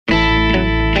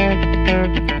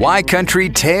Y Country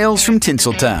Tales from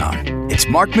Tinseltown. It's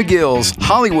Mark McGill's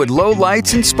Hollywood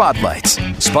Lowlights and Spotlights,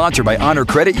 sponsored by Honor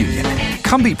Credit Union.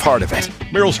 Come be part of it.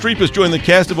 Meryl Streep has joined the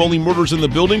cast of Only Murders in the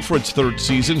Building for its third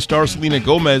season. Star Selena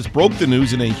Gomez broke the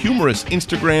news in a humorous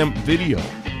Instagram video.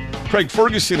 Craig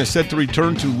Ferguson is set to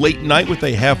return to late night with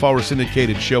a half-hour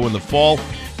syndicated show in the fall.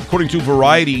 According to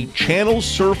Variety, Channel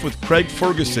Surf with Craig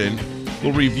Ferguson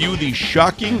will review the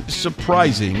shocking,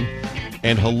 surprising,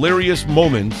 and hilarious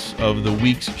moments of the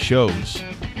week's shows.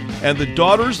 And the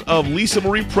daughters of Lisa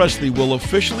Marie Presley will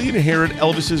officially inherit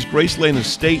Elvis's Graceland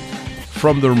estate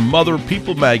from their mother.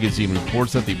 People magazine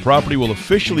reports that the property will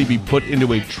officially be put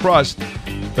into a trust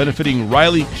benefiting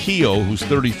Riley Keough, who's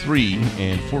 33,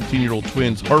 and 14-year-old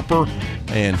twins Harper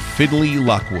and Finley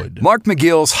Lockwood. Mark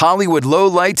McGill's Hollywood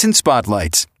Lowlights and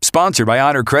Spotlights, sponsored by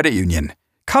Honor Credit Union.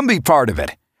 Come be part of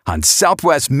it on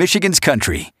Southwest Michigan's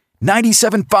Country,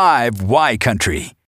 97.5 Y Country.